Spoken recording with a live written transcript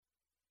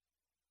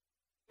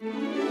As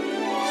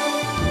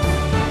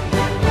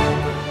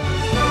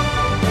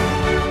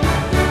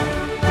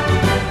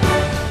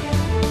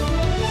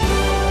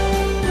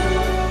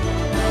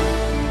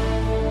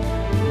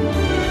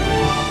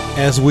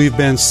we've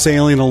been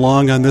sailing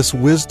along on this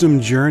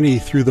wisdom journey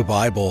through the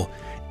Bible,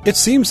 it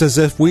seems as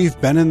if we've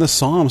been in the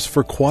Psalms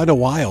for quite a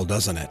while,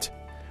 doesn't it?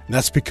 And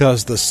that's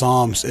because the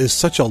Psalms is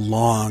such a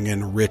long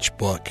and rich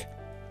book.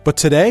 But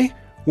today,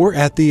 we're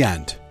at the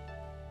end.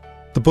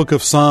 The book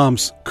of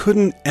Psalms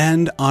couldn't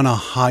end on a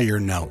higher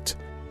note.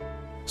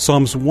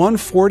 Psalms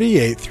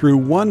 148 through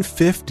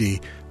 150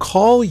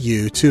 call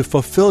you to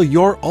fulfill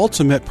your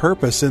ultimate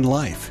purpose in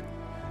life.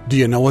 Do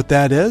you know what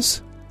that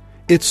is?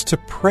 It's to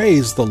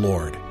praise the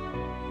Lord.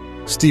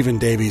 Stephen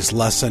Davies'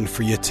 lesson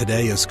for you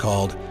today is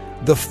called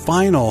The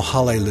Final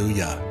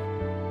Hallelujah.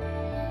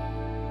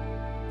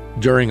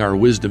 During our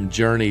wisdom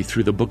journey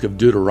through the book of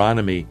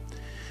Deuteronomy,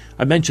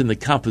 I mentioned the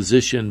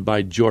composition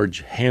by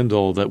George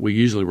Handel that we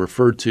usually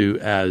refer to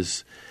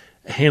as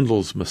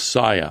Handel's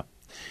Messiah.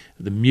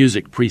 The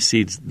music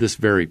precedes this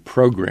very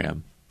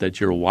program that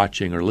you're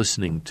watching or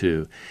listening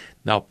to.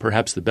 Now,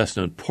 perhaps the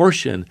best-known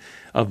portion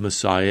of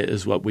Messiah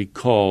is what we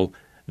call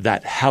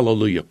that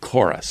Hallelujah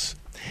chorus.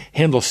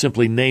 Handel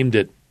simply named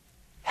it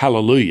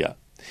Hallelujah.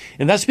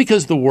 And that's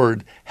because the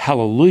word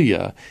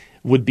Hallelujah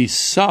would be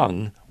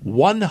sung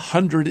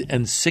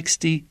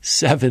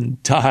 167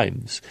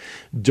 times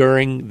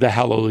during the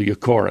Hallelujah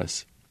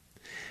chorus.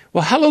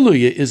 Well,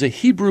 Hallelujah is a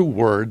Hebrew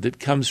word that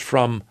comes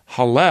from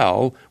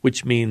Hallel,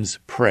 which means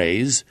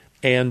praise,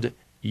 and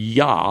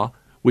Yah,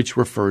 which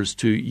refers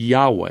to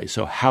Yahweh.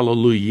 So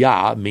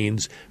Hallelujah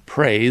means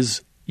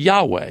praise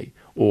Yahweh,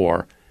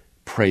 or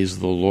praise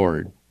the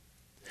Lord.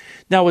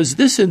 Now, as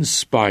this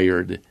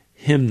inspired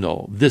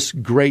hymnal, this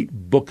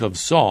great book of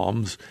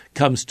Psalms,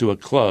 comes to a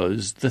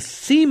close, the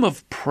theme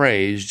of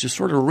praise just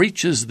sort of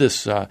reaches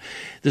this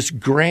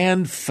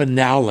grand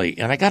finale.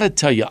 And I got to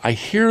tell you, I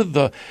hear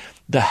the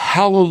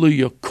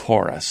Hallelujah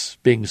chorus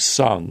being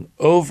sung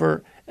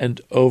over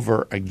and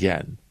over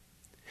again.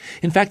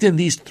 In fact, in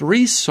these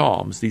three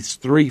Psalms, these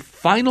three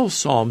final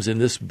Psalms in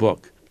this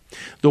book,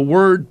 the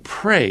word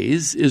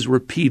praise is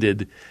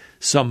repeated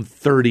some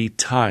 30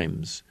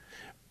 times.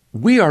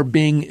 We are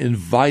being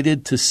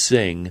invited to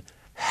sing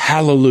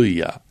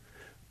Hallelujah,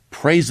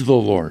 praise the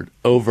Lord,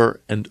 over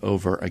and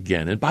over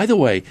again. And by the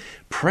way,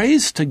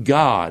 praise to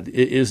God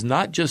is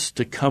not just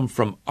to come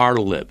from our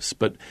lips,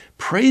 but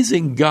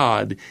praising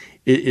God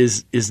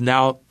is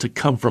now to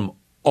come from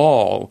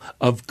all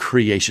of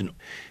creation.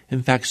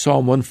 In fact,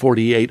 Psalm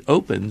 148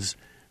 opens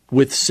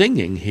with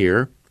singing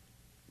here,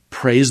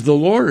 praise the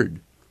Lord.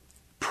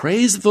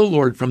 Praise the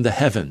Lord from the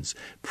heavens.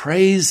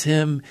 Praise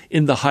Him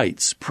in the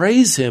heights.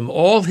 Praise Him,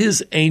 all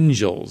His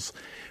angels.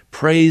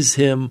 Praise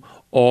Him,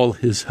 all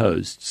His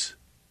hosts.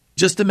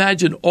 Just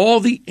imagine all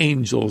the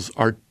angels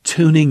are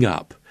tuning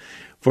up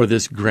for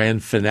this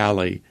grand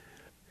finale.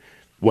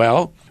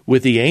 Well,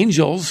 with the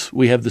angels,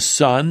 we have the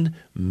sun,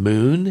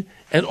 moon,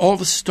 and all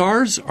the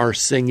stars are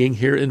singing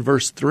here in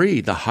verse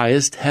 3, the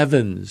highest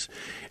heavens.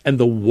 And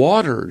the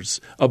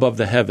waters above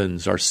the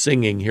heavens are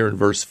singing here in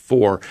verse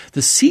 4.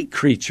 The sea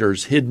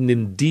creatures hidden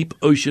in deep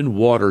ocean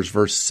waters,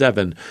 verse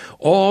 7.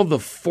 All the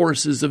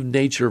forces of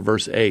nature,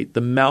 verse 8.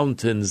 The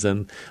mountains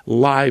and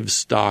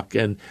livestock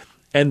and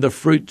the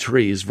fruit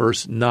trees,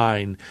 verse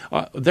 9.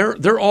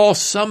 They're all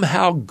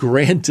somehow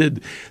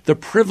granted the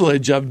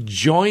privilege of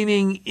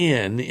joining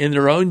in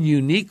their own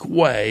unique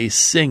way,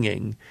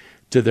 singing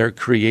to their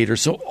Creator.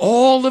 So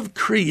all of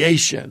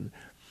creation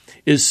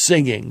is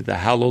singing the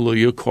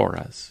Hallelujah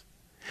chorus.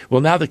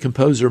 Well, now the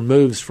composer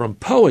moves from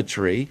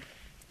poetry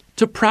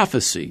to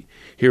prophecy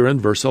here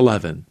in verse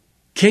 11.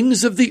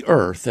 Kings of the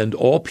earth and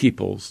all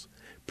peoples,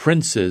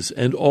 princes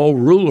and all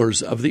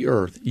rulers of the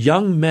earth,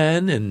 young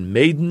men and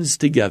maidens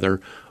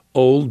together,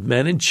 old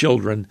men and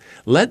children,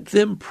 let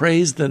them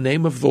praise the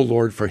name of the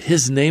Lord, for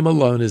His name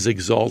alone is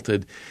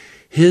exalted.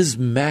 His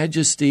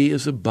majesty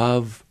is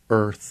above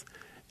earth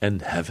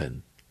and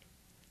heaven.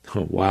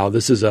 Oh, wow,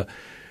 this is a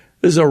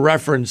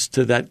reference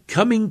to that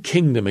coming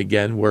kingdom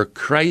again where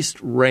Christ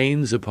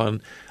reigns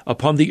upon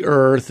the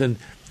earth. And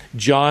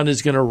John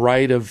is going to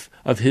write of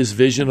his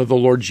vision of the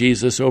Lord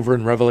Jesus over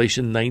in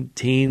Revelation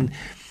 19.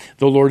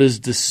 The Lord is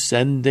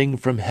descending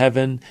from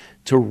heaven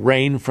to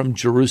reign from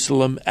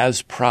Jerusalem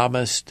as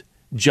promised.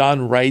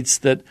 John writes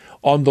that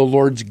on the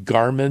Lord's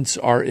garments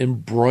are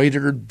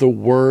embroidered the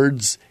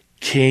words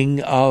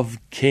King of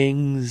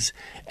Kings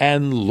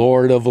and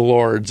Lord of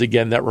Lords.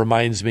 Again, that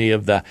reminds me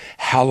of the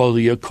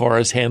Hallelujah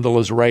chorus Handel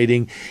is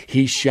writing.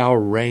 He shall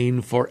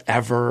reign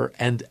forever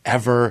and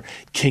ever,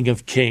 King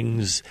of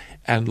Kings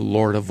and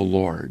Lord of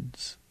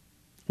Lords.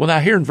 Well,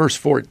 now here in verse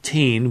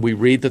 14, we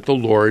read that the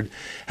Lord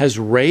has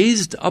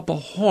raised up a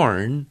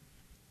horn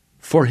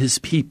for His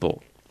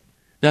people.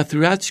 Now,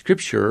 throughout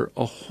Scripture,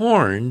 a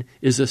horn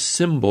is a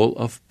symbol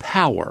of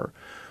power,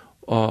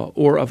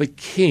 or of a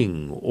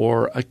king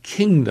or a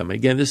kingdom.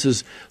 Again, this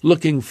is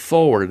looking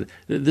forward.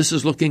 This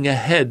is looking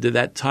ahead to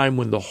that time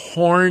when the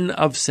horn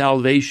of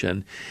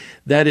salvation,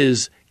 that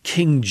is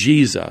King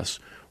Jesus,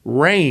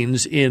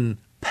 reigns in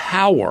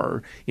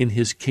power in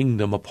his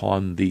kingdom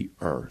upon the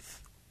earth.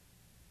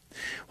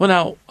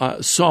 Well,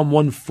 now, Psalm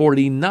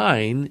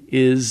 149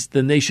 is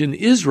the nation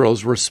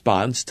Israel's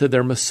response to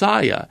their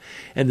Messiah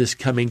and this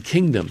coming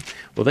kingdom.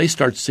 Well, they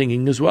start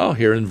singing as well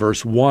here in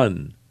verse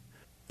 1.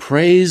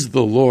 Praise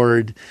the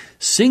Lord,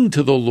 sing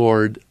to the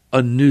Lord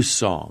a new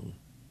song.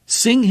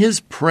 Sing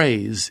his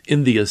praise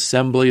in the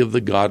assembly of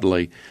the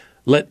godly.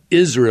 Let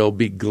Israel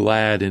be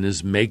glad in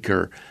his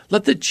Maker.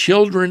 Let the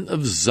children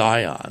of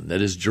Zion,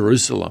 that is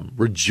Jerusalem,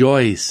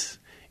 rejoice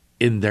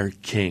in their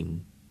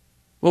King.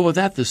 Well, with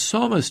that, the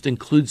psalmist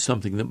includes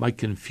something that might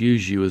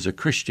confuse you as a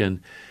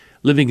Christian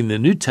living in the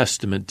New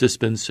Testament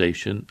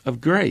dispensation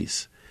of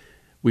grace.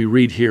 We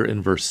read here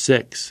in verse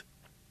 6,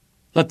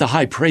 Let the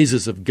high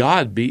praises of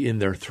God be in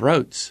their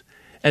throats,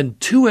 and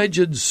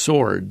two-edged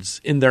swords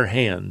in their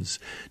hands,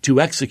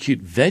 to execute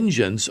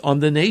vengeance on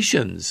the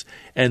nations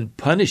and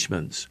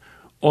punishments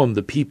on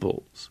the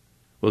peoples.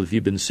 Well, if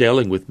you've been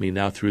sailing with me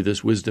now through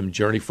this wisdom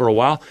journey for a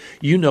while,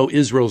 you know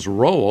Israel's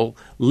role,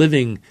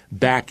 living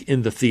back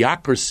in the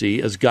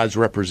theocracy as God's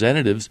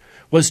representatives,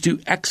 was to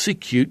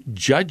execute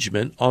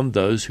judgment on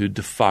those who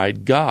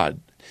defied God.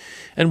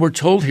 And we're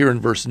told here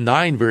in verse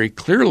 9 very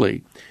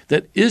clearly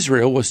that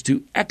Israel was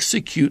to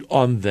execute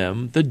on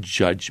them the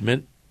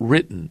judgment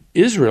written.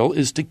 Israel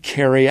is to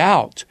carry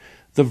out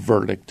the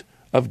verdict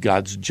of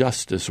God's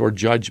justice or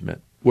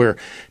judgment, where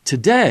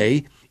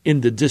today,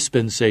 in the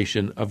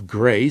dispensation of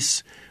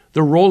grace,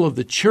 the role of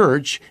the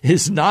church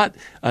is not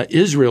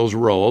Israel's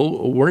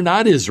role. We're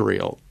not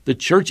Israel. The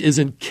church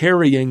isn't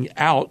carrying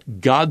out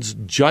God's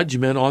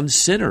judgment on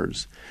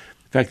sinners.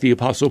 In fact, the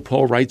Apostle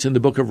Paul writes in the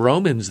book of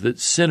Romans that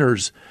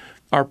sinners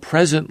are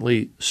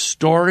presently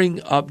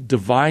storing up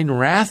divine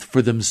wrath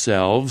for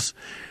themselves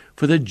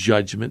for the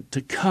judgment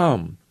to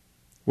come,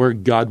 where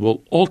God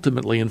will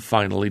ultimately and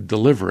finally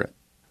deliver it.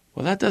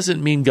 Well, that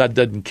doesn't mean God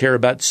doesn't care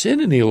about sin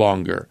any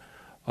longer.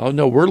 Oh,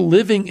 no, we're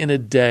living in a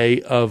day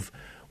of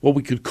what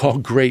we could call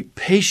great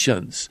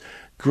patience,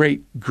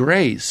 great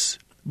grace,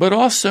 but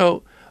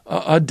also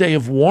a day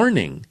of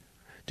warning.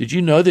 Did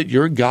you know that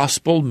your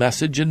gospel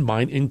message and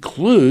mine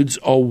includes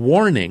a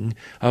warning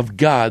of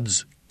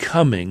God's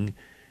coming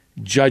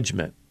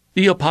judgment?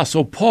 The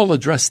Apostle Paul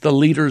addressed the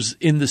leaders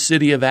in the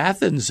city of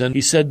Athens, and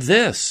he said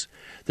this,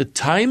 the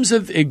times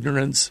of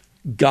ignorance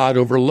God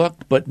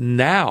overlooked, but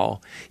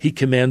now he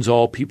commands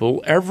all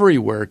people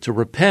everywhere to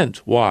repent.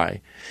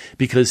 Why?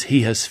 Because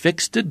he has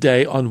fixed a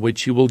day on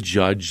which he will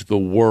judge the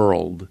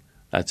world.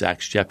 That's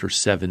Acts chapter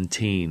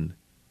 17.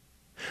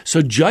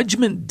 So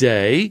Judgment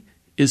Day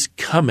is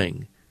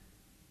coming.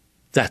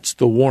 That's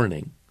the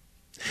warning.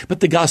 But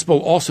the gospel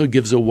also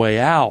gives a way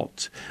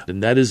out,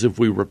 and that is if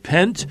we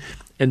repent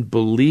and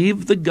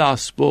believe the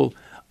gospel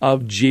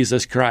of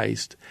Jesus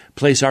Christ,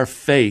 place our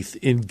faith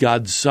in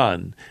God's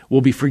Son,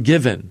 we'll be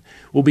forgiven,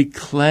 we'll be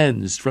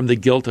cleansed from the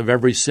guilt of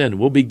every sin,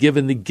 we'll be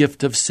given the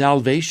gift of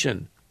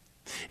salvation.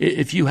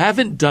 If you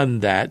haven't done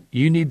that,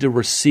 you need to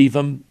receive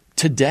them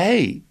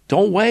today.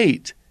 Don't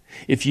wait.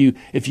 If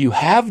you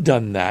have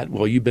done that,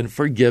 well, you've been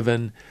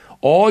forgiven.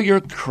 All your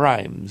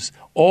crimes,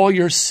 all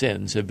your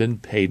sins have been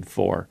paid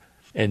for,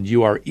 and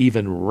you are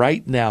even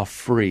right now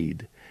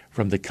freed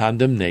from the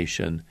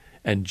condemnation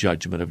and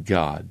judgment of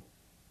God.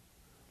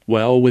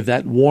 Well, with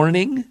that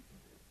warning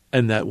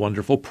and that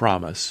wonderful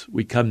promise,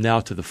 we come now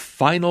to the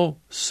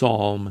final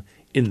psalm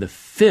in the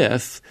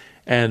fifth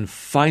and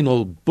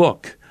final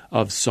book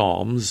of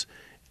Psalms,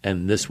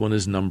 and this one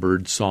is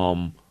numbered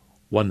Psalm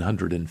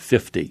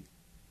 150.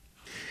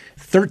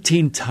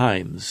 13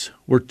 times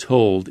we're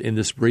told in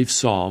this brief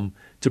psalm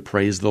to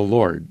praise the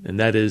Lord, and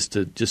that is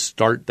to just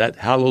start that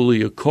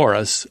hallelujah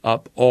chorus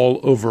up all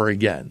over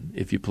again,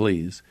 if you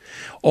please.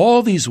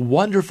 All these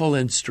wonderful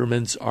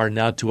instruments are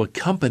now to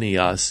accompany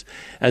us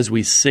as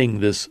we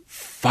sing this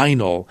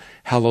final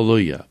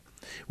hallelujah.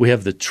 We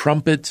have the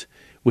trumpet,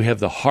 we have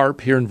the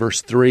harp here in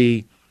verse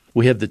 3,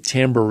 we have the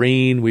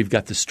tambourine, we've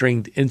got the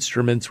stringed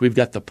instruments, we've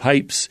got the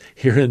pipes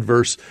here in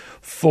verse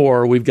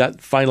 4, we've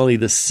got finally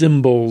the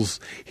cymbals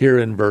here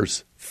in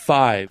verse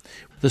 5.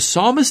 The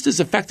psalmist is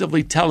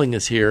effectively telling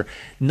us here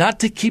not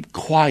to keep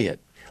quiet.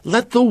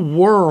 Let the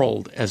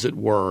world, as it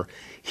were,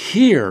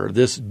 hear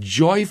this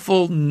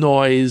joyful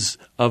noise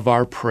of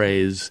our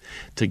praise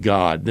to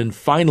God. Then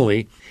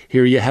finally,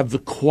 here you have the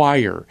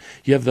choir.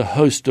 You have the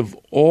host of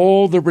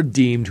all the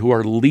redeemed who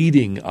are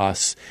leading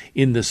us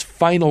in this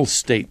final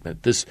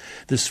statement,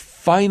 this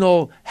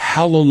final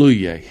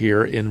hallelujah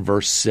here in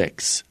verse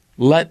 6.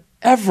 Let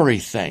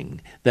everything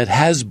that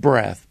has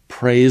breath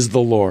praise the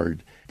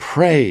Lord.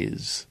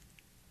 Praise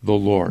the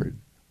Lord.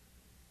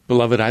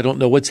 Beloved, I don't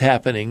know what's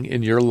happening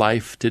in your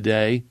life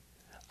today.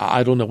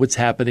 I don't know what's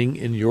happening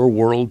in your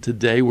world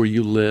today where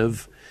you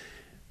live.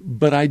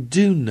 But I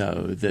do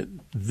know that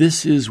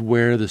this is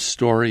where the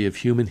story of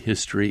human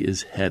history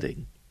is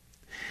heading.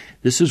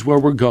 This is where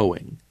we're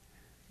going.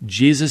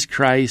 Jesus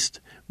Christ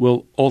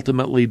will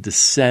ultimately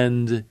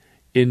descend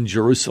in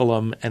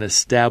Jerusalem and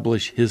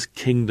establish his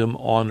kingdom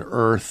on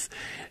earth.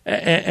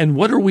 And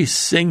what are we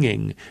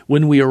singing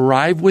when we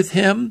arrive with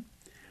him?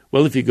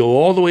 Well, if you go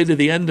all the way to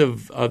the end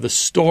of the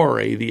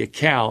story, the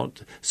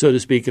account, so to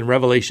speak, in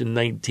Revelation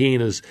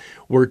 19, as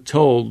we're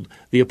told,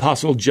 the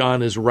Apostle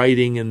John is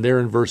writing, and there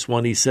in verse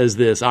 1 he says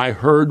this, I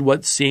heard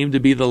what seemed to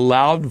be the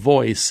loud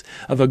voice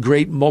of a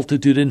great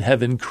multitude in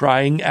heaven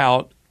crying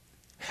out,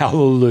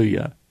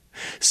 Hallelujah!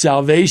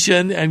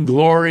 Salvation and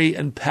glory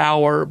and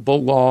power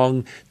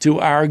belong to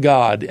our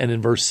God. And in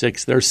verse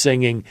 6, they're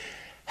singing,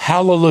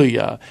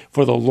 Hallelujah!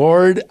 For the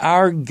Lord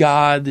our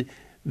God,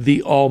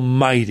 the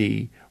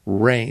Almighty,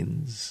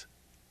 reigns.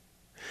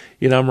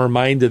 You know, I'm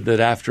reminded that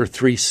after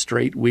 3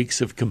 straight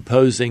weeks of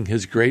composing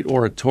his great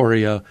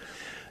oratorio,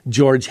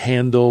 George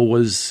Handel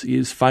was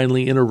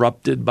finally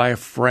interrupted by a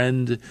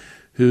friend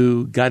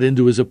who got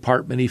into his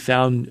apartment. He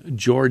found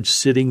George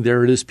sitting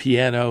there at his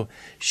piano.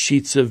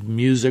 Sheets of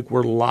music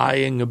were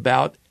lying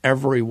about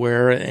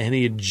everywhere, and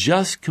he had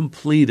just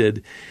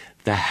completed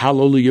the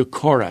Hallelujah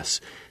chorus.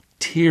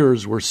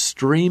 Tears were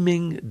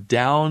streaming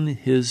down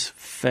his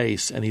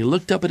face, and he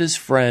looked up at his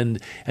friend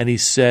and he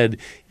said,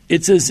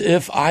 it's as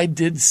if I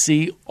did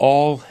see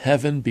all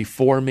heaven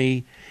before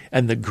me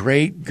and the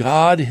great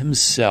God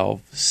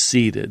himself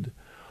seated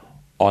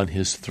on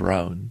his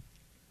throne.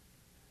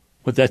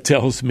 What that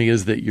tells me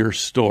is that your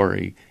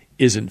story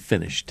isn't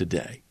finished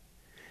today.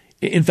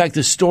 In fact,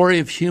 the story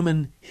of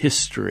human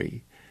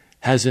history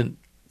hasn't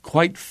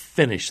quite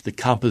finished the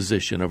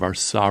composition of our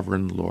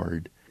sovereign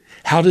Lord.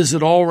 How does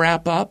it all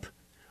wrap up?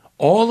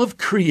 All of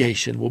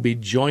creation will be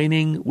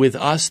joining with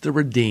us, the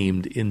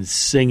redeemed, in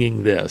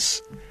singing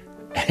this.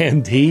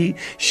 And he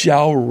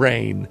shall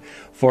reign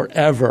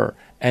forever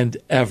and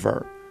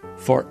ever,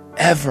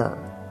 forever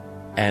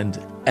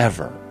and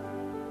ever.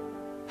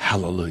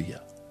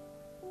 Hallelujah.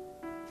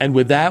 And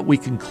with that, we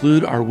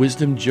conclude our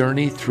wisdom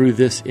journey through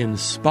this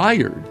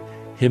inspired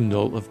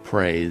hymnal of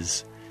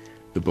praise,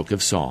 the book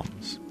of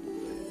Psalms.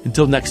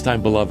 Until next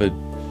time, beloved,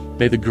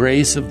 may the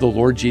grace of the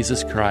Lord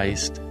Jesus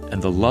Christ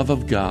and the love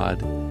of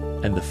God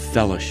and the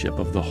fellowship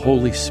of the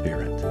Holy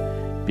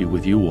Spirit be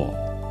with you all.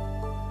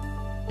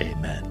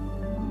 Amen.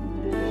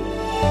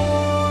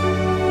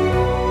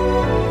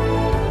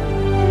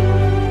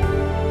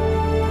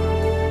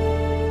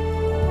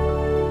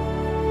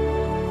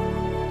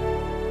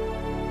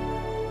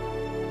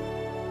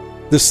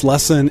 This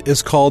lesson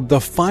is called The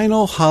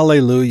Final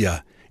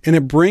Hallelujah, and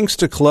it brings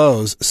to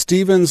close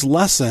Stephen's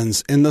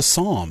lessons in the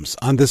Psalms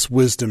on this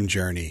wisdom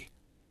journey.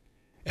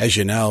 As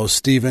you know,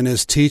 Stephen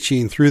is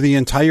teaching through the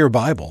entire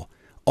Bible,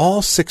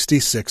 all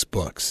 66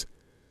 books.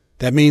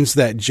 That means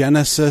that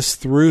Genesis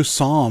through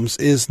Psalms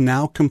is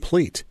now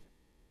complete.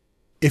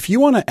 If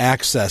you want to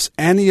access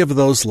any of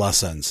those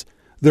lessons,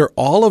 they're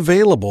all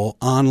available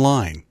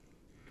online.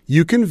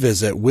 You can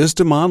visit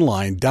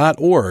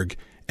wisdomonline.org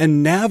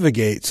and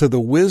navigate to the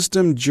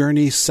Wisdom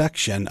Journey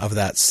section of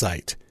that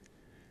site.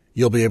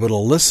 You'll be able to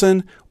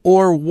listen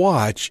or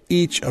watch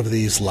each of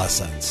these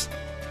lessons.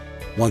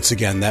 Once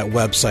again, that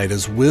website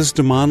is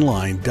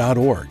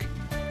wisdomonline.org.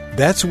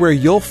 That's where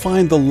you'll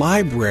find the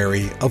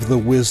library of the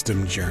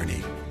Wisdom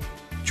Journey.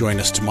 Join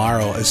us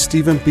tomorrow as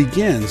Stephen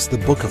begins the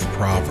book of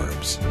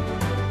Proverbs.